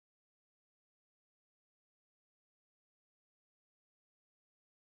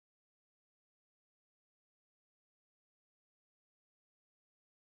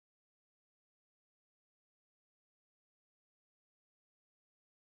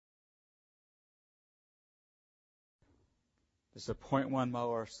This is a 0.1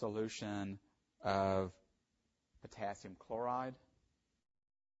 molar solution of potassium chloride.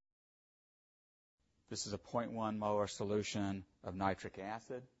 This is a 0.1 molar solution of nitric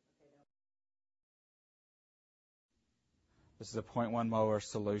acid. This is a 0.1 molar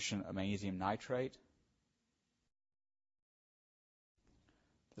solution of magnesium nitrate.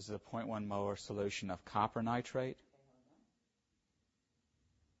 This is a 0.1 molar solution of copper nitrate.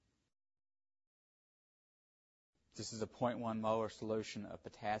 This is a 0.1 molar solution of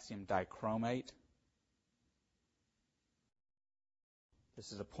potassium dichromate.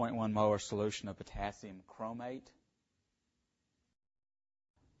 This is a 0.1 molar solution of potassium chromate.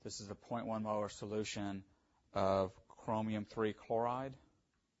 This is a 0.1 molar solution of chromium-3 chloride.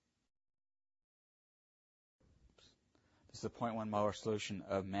 This is a 0.1 molar solution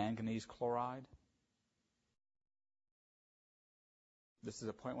of manganese chloride. This is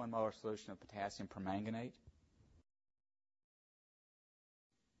a 0.1 molar solution of potassium permanganate.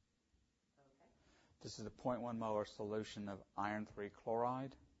 This is a 0.1 molar solution of iron-3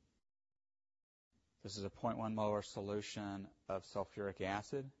 chloride. This is a 0.1 molar solution of sulfuric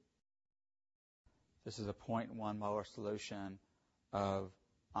acid. This is a 0.1 molar solution of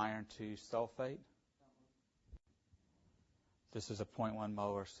iron-2 sulfate. This is a 0.1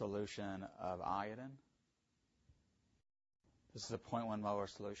 molar solution of iodine. This is a 0.1 molar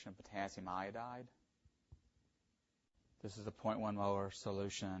solution of potassium iodide. This is a 0.1 molar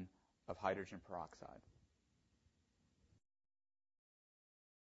solution of hydrogen peroxide.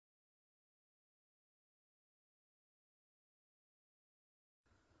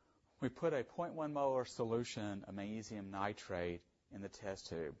 We put a 0.1 molar solution of magnesium nitrate in the test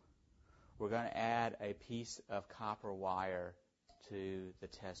tube. We're going to add a piece of copper wire to the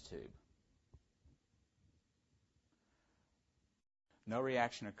test tube. No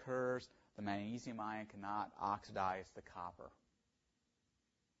reaction occurs. The magnesium ion cannot oxidize the copper.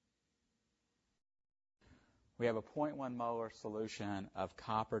 We have a 0.1 molar solution of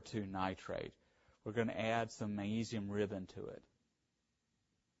copper 2 nitrate. We're going to add some magnesium ribbon to it.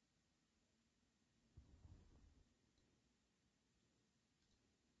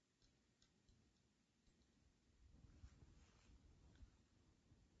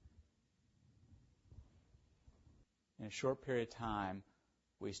 In a short period of time,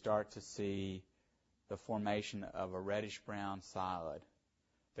 we start to see the formation of a reddish-brown solid.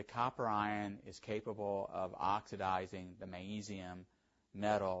 The copper ion is capable of oxidizing the magnesium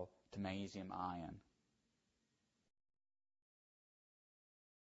metal to magnesium ion.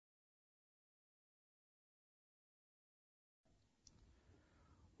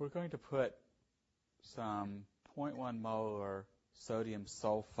 We're going to put some 0.1 molar sodium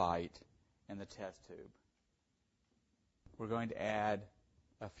sulfite in the test tube. We're going to add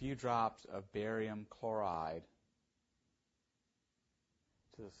a few drops of barium chloride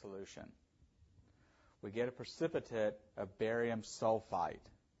to the solution. We get a precipitate of barium sulfite.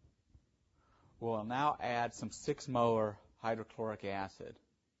 We'll now add some 6 molar hydrochloric acid.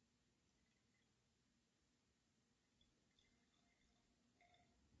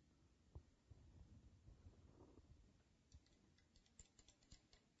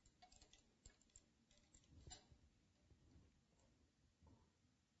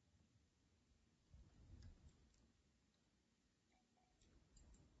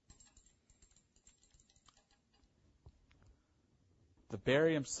 The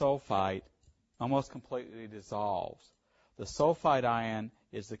barium sulfite almost completely dissolves. The sulfite ion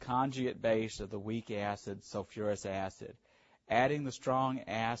is the conjugate base of the weak acid, sulfurous acid. Adding the strong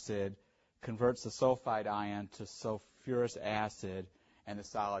acid converts the sulfite ion to sulfurous acid, and the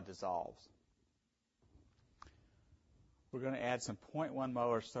solid dissolves. We're going to add some 0.1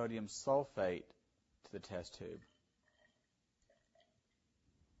 molar sodium sulfate to the test tube.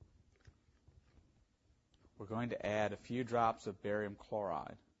 We're going to add a few drops of barium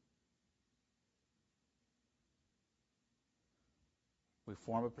chloride. We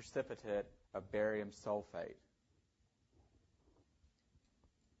form a precipitate of barium sulfate.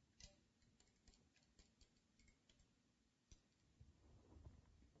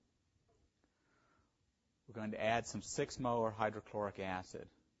 We're going to add some 6 molar hydrochloric acid.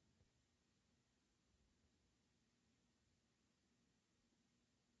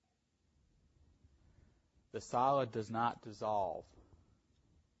 The solid does not dissolve.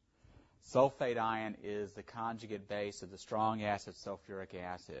 Sulfate ion is the conjugate base of the strong acid, sulfuric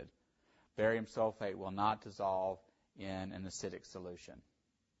acid. Barium sulfate will not dissolve in an acidic solution.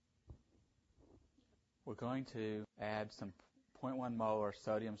 We're going to add some 0.1 molar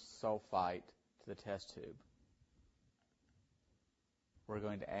sodium sulfite to the test tube. We're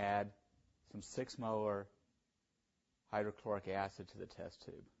going to add some 6 molar hydrochloric acid to the test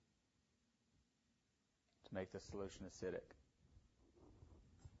tube to make the solution acidic.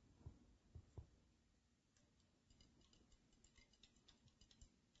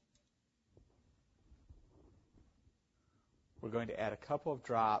 We're going to add a couple of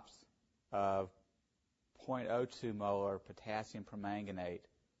drops of 0.02 molar potassium permanganate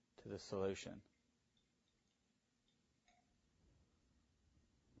to the solution.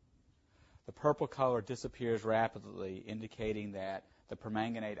 The purple color disappears rapidly, indicating that the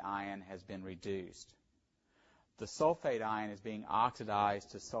permanganate ion has been reduced. The sulfate ion is being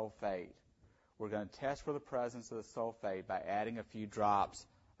oxidized to sulfate. We're going to test for the presence of the sulfate by adding a few drops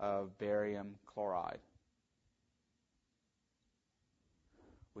of barium chloride.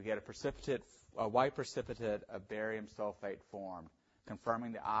 We get a white precipitate of barium sulfate formed,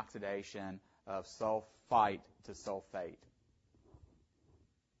 confirming the oxidation of sulfite to sulfate.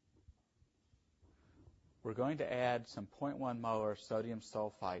 We're going to add some 0.1 molar sodium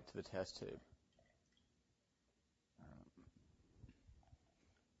sulfite to the test tube.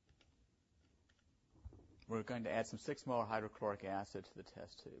 We're going to add some 6 molar hydrochloric acid to the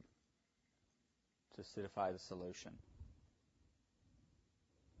test tube to acidify the solution.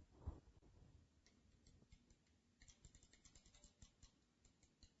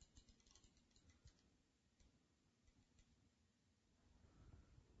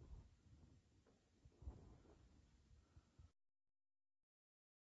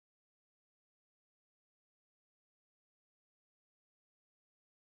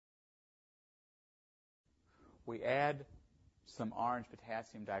 We add some orange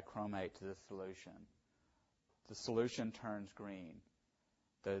potassium dichromate to the solution. The solution turns green.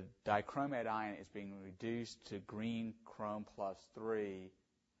 The dichromate ion is being reduced to green chrome plus 3,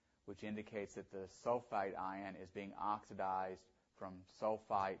 which indicates that the sulfite ion is being oxidized from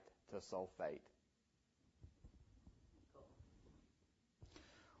sulfite to sulfate.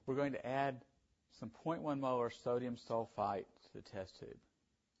 We're going to add some 0.1 molar sodium sulfite to the test tube.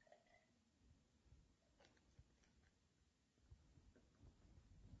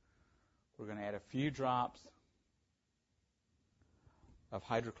 We're going to add a few drops of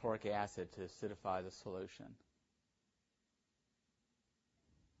hydrochloric acid to acidify the solution.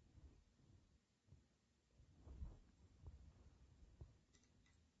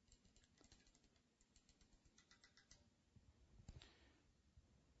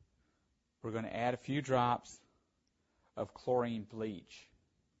 We're going to add a few drops of chlorine bleach.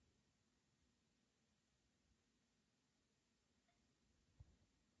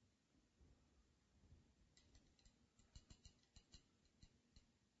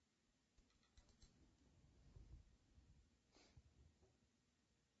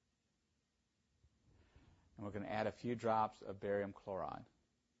 And we're going to add a few drops of barium chloride.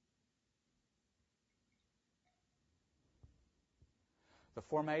 The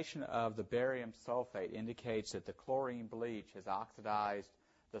formation of the barium sulfate indicates that the chlorine bleach has oxidized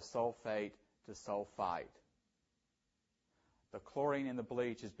the sulfate to sulfite. The chlorine in the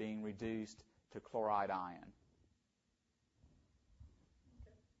bleach is being reduced to chloride ion.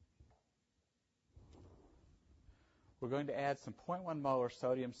 We're going to add some 0.1 molar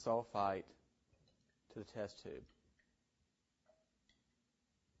sodium sulfite to the test tube.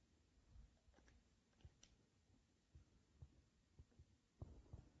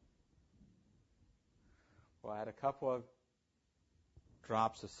 We'll add a couple of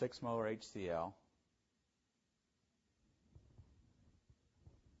drops of 6 molar HCl.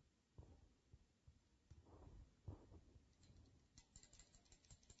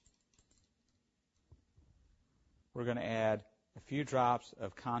 We're going to add a few drops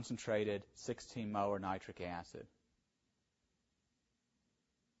of concentrated 16 molar nitric acid.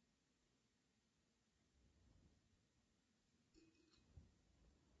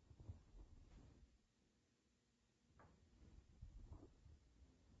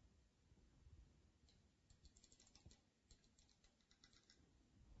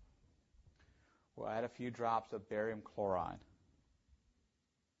 We'll add a few drops of barium chloride.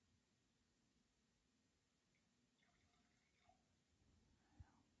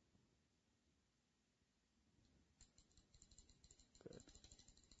 Good.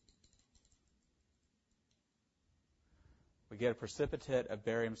 We get a precipitate of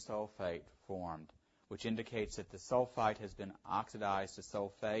barium sulfate formed, which indicates that the sulfite has been oxidized to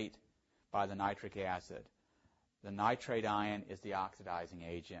sulfate by the nitric acid. The nitrate ion is the oxidizing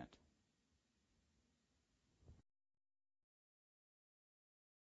agent.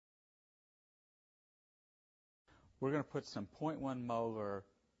 We're going to put some 0.1 molar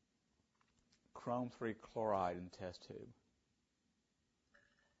chrome 3 chloride in the test tube.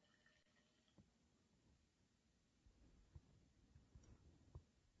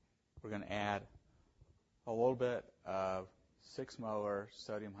 we're going to add a little bit of 6 molar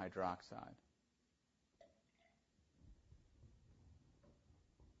sodium hydroxide.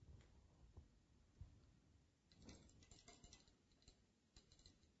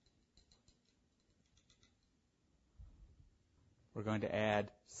 We're going to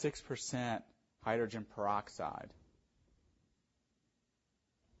add 6% hydrogen peroxide.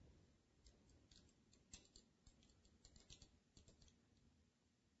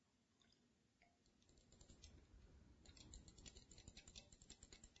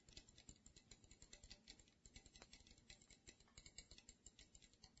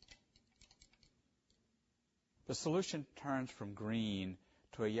 The solution turns from green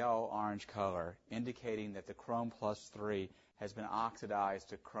to a yellow-orange color, indicating that the chrome plus 3 has been oxidized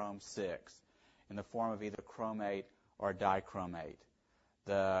to chrome 6 in the form of either chromate or dichromate.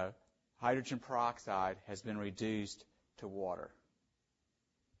 The hydrogen peroxide has been reduced to water.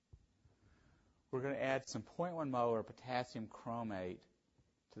 We're going to add some 0.1 molar potassium chromate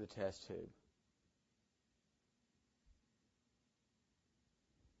to the test tube.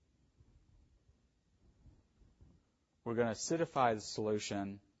 We're going to acidify the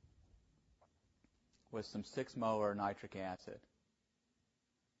solution with some 6 molar nitric acid.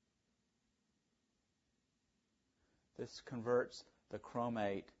 This converts the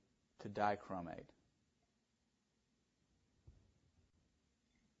chromate to dichromate.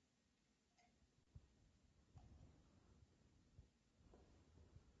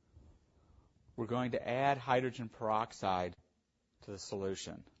 We're going to add hydrogen peroxide to the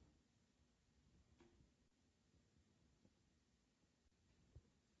solution.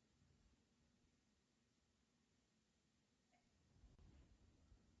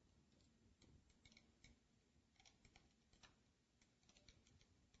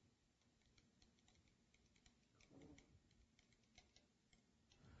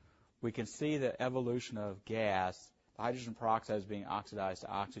 We can see the evolution of gas. The hydrogen peroxide is being oxidized to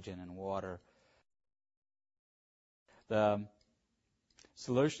oxygen in water. The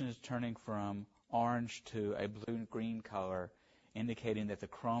solution is turning from orange to a blue-green color, indicating that the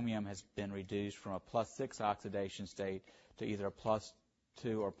chromium has been reduced from a +6 oxidation state to either a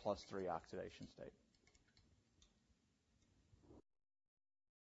 +2 or +3 oxidation state.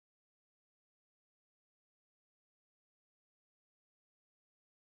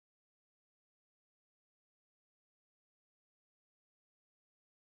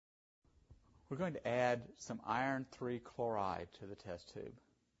 We're going to add some iron 3 chloride to the test tube.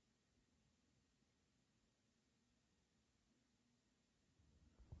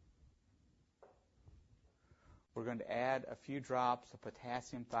 We're going to add a few drops of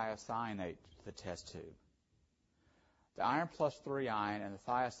potassium thiocyanate to the test tube. The iron plus 3 ion and the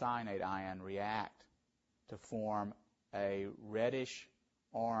thiocyanate ion react to form a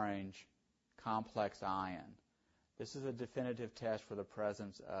reddish-orange complex ion. This is a definitive test for the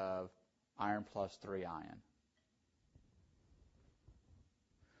presence of iron plus 3 ion.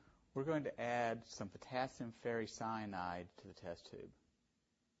 We're going to add some potassium ferricyanide to the test tube.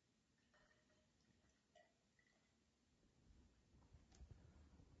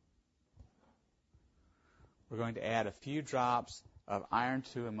 We're going to add a few drops of iron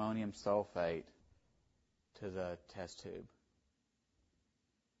 2 ammonium sulfate to the test tube.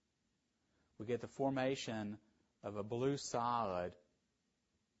 We get the formation of a blue solid,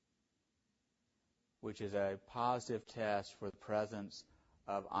 which is a positive test for the presence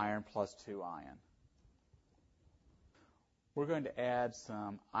of iron plus 2 ion. We're going to add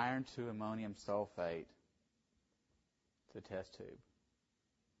some iron 2 ammonium sulfate to the test tube.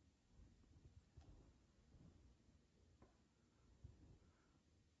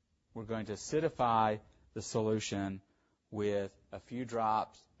 We're going to acidify the solution with a few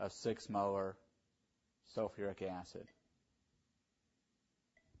drops of 6 molar sulfuric acid.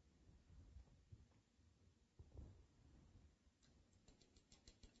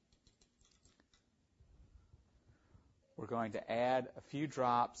 We're going to add a few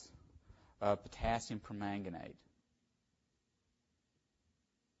drops of potassium permanganate.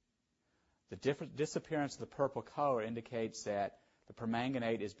 The disappearance of the purple color indicates that the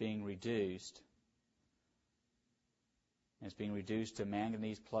permanganate is being reduced. It's being reduced to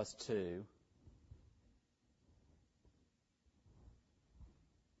manganese plus 2.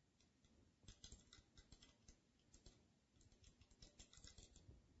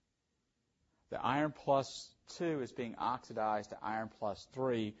 The iron plus 2 is being oxidized to iron plus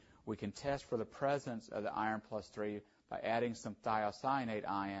 3. We can test for the presence of the iron plus 3 by adding some thiocyanate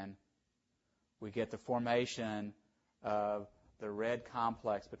ion. We get the formation of the red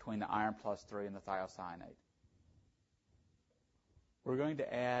complex between the iron plus 3 and the thiocyanate. We're going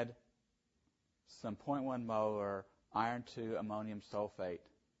to add some 0.1 molar iron 2 ammonium sulfate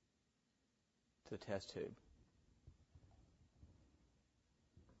to the test tube.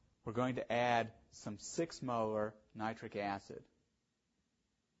 We're going to add some 6 molar nitric acid.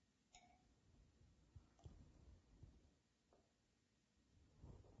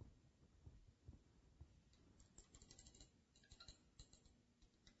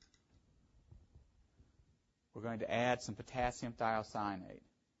 We're going to add some potassium thiocyanate.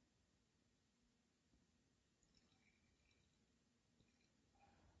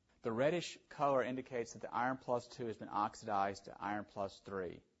 The reddish color indicates that the iron plus 2 has been oxidized to iron plus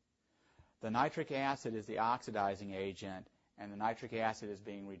 3. The nitric acid is the oxidizing agent, and the nitric acid is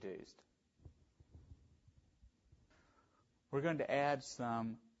being reduced. We're going to add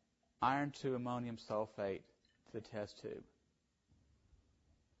some iron 2 ammonium sulfate to the test tube.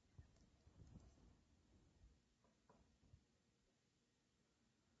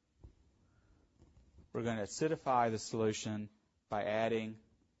 We're going to acidify the solution by adding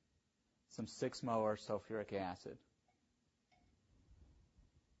some 6 molar sulfuric acid.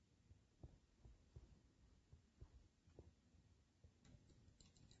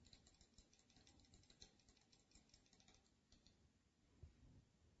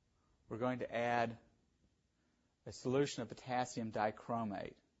 We're going to add a solution of potassium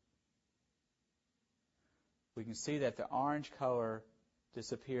dichromate. We can see that the orange color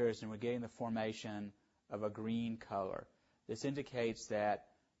disappears and we're getting the formation of a green color. This indicates that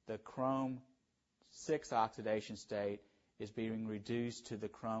the chrome 6 oxidation state is being reduced to the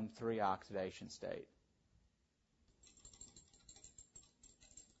chrome 3 oxidation state.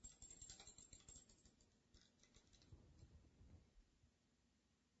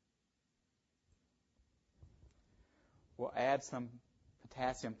 We'll add some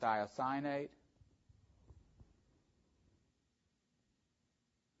potassium thiocyanate.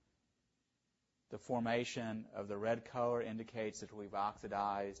 The formation of the red color indicates that we've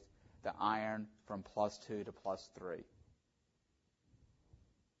oxidized the iron from plus 2 to plus 3.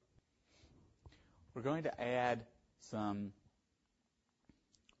 We're going to add some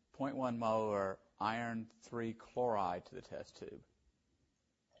 0.1 molar iron 3 chloride to the test tube.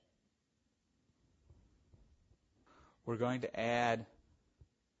 We're going to add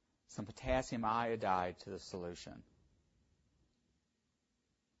some potassium iodide to the solution.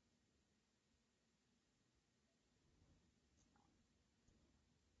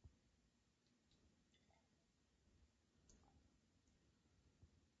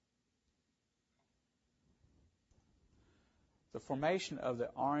 The formation of the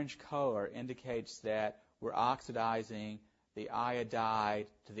orange color indicates that we're oxidizing the iodide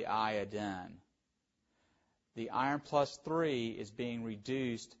to the iodine. The iron plus 3 is being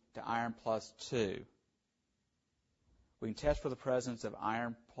reduced to iron plus 2. We can test for the presence of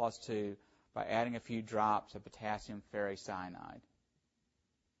iron plus 2 by adding a few drops of potassium ferricyanide.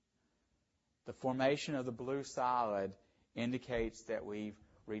 The formation of the blue solid indicates that we've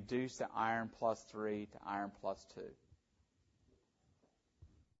reduced the iron plus 3 to iron plus 2.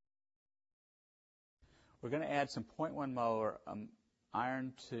 We're going to add some 0.1 molar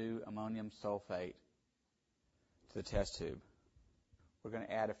iron 2 ammonium sulfate to the test tube. We're going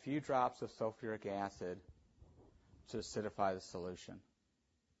to add a few drops of sulfuric acid to acidify the solution.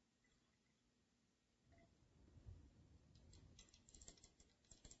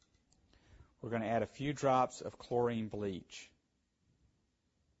 We're going to add a few drops of chlorine bleach.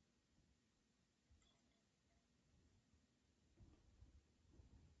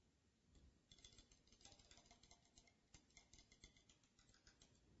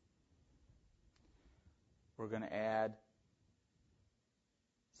 We're going to add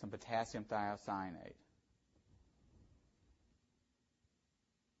some potassium thiocyanate.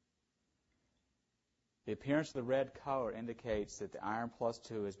 The appearance of the red color indicates that the iron plus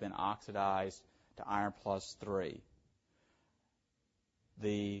 2 has been oxidized to iron plus 3.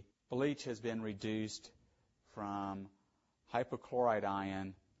 The bleach has been reduced from hypochlorite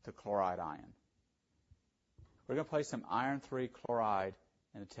ion to chloride ion. We're going to place some iron 3 chloride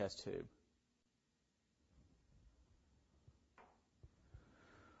in the test tube.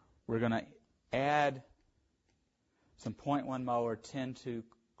 We're going to add some 0.1 molar tin 2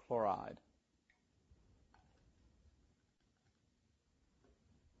 chloride.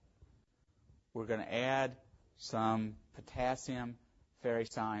 We're going to add some potassium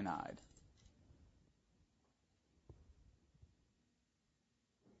ferricyanide.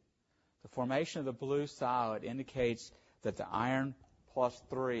 The formation of the blue solid indicates that the iron plus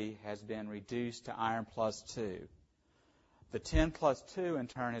 3 has been reduced to iron plus 2. The tin plus 2, in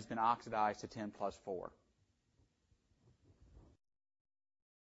turn, has been oxidized to tin plus 4.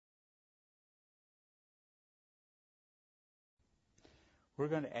 We're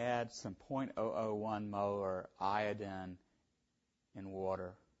going to add some 0.001 molar iodine in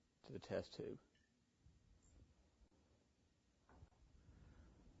water to the test tube.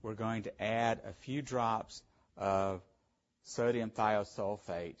 We're going to add a few drops of sodium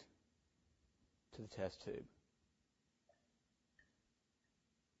thiosulfate to the test tube.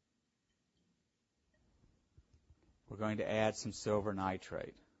 We're going to add some silver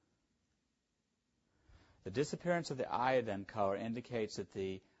nitrate. The disappearance of the iodine color indicates that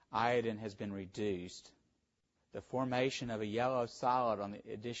the iodine has been reduced. The formation of a yellow solid on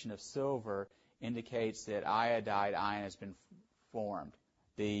the addition of silver indicates that iodide ion has been formed.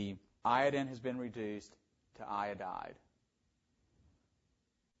 The iodine has been reduced to iodide.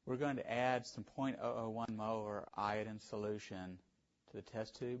 We're going to add some 0.001 molar iodine solution to the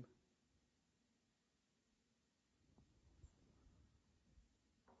test tube.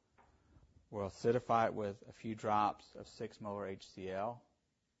 We'll acidify it with a few drops of 6 molar HCl.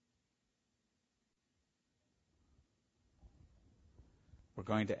 We're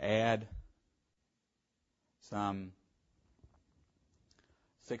going to add some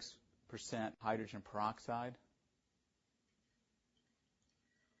 6% hydrogen peroxide.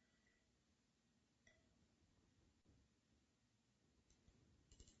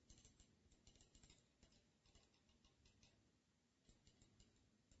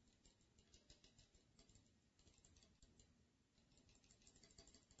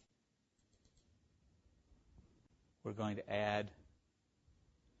 We're going to add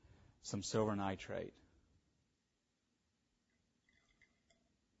some silver nitrate.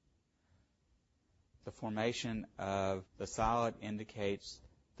 The formation of the solid indicates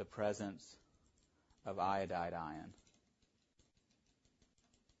the presence of iodide ion.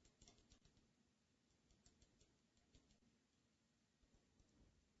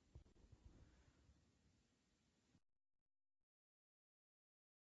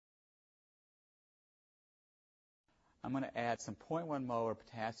 I'm going to add some 0.1 molar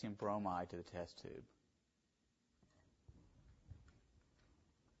potassium bromide to the test tube.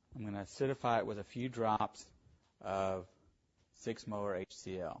 I'm going to acidify it with a few drops of 6 molar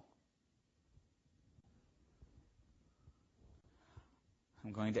HCl.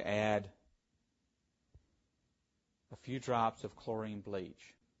 I'm going to add a few drops of chlorine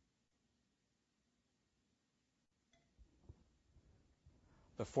bleach.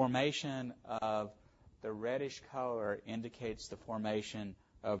 The formation of the reddish color indicates the formation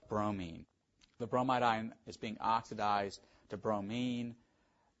of bromine. The bromide ion is being oxidized to bromine.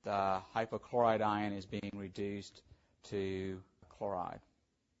 The hypochlorite ion is being reduced to chloride.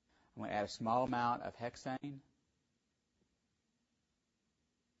 I'm going to add a small amount of hexane.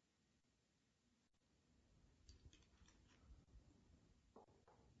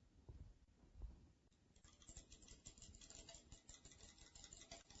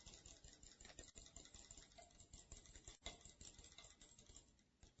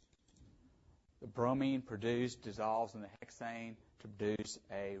 The bromine produced dissolves in the hexane to produce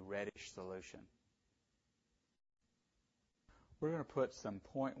a reddish solution. We're going to put some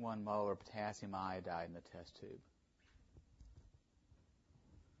 0.1 molar potassium iodide in the test tube.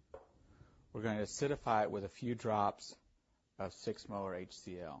 We're going to acidify it with a few drops of 6 molar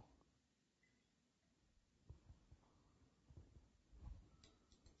HCl.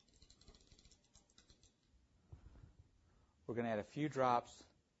 We're going to add a few drops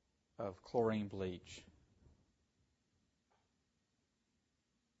of chlorine bleach.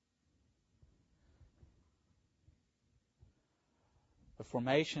 The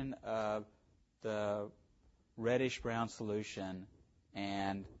formation of the reddish-brown solution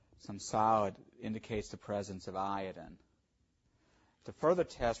and some solid indicates the presence of iodine. To further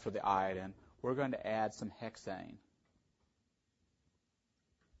test for the iodine, we're going to add some hexane.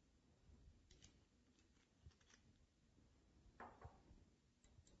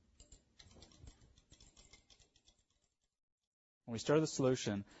 When we stir the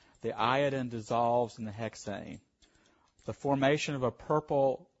solution, the iodine dissolves in the hexane. The formation of a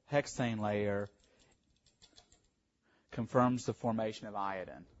purple hexane layer confirms the formation of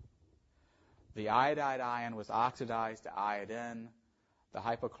iodine. The iodide ion was oxidized to iodine. The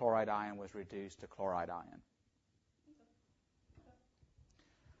hypochlorite ion was reduced to chloride ion.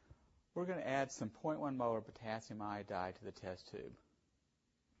 We're going to add some 0.1 molar potassium iodide to the test tube.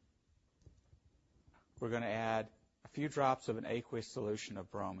 We're going to add a few drops of an aqueous solution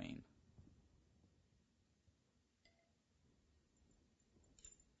of bromine.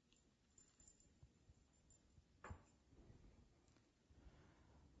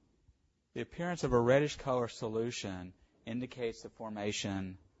 The appearance of a reddish color solution indicates the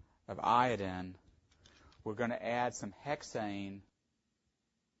formation of iodine. We're going to add some hexane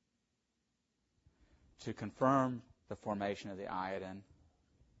to confirm the formation of the iodine,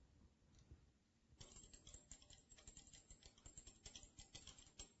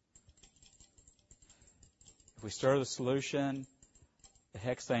 if we stir the solution, the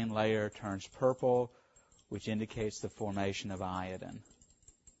hexane layer turns purple, which indicates the formation of iodine.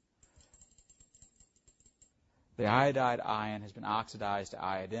 The iodide ion has been oxidized to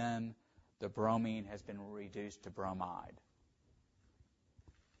iodine. The bromine has been reduced to bromide.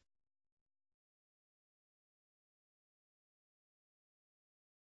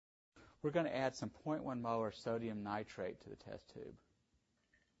 We're going to add some 0.1 molar sodium nitrate to the test tube.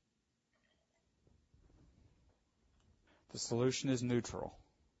 The solution is neutral.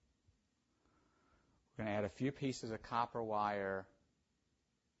 We're going to add a few pieces of copper wire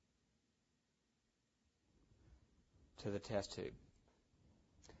to the test tube.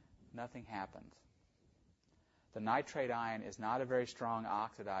 Nothing happens. The nitrate ion is not a very strong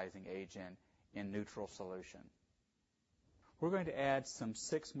oxidizing agent in neutral solution. We're going to add some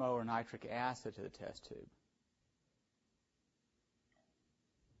 6 molar nitric acid to the test tube.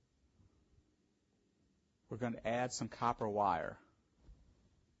 We're going to add some copper wire.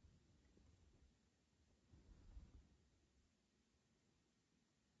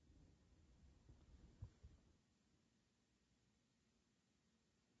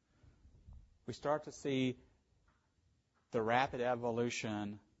 We start to see the rapid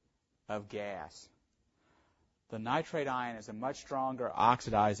evolution of gas. The nitrate ion is a much stronger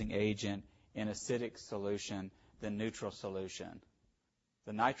oxidizing agent in acidic solution than neutral solution.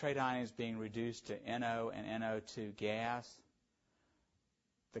 The nitrate ion is being reduced to NO and NO2 gas.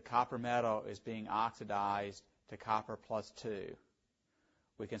 The copper metal is being oxidized to copper plus 2.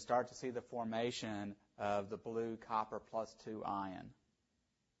 We can start to see the formation of the blue copper plus 2 ion.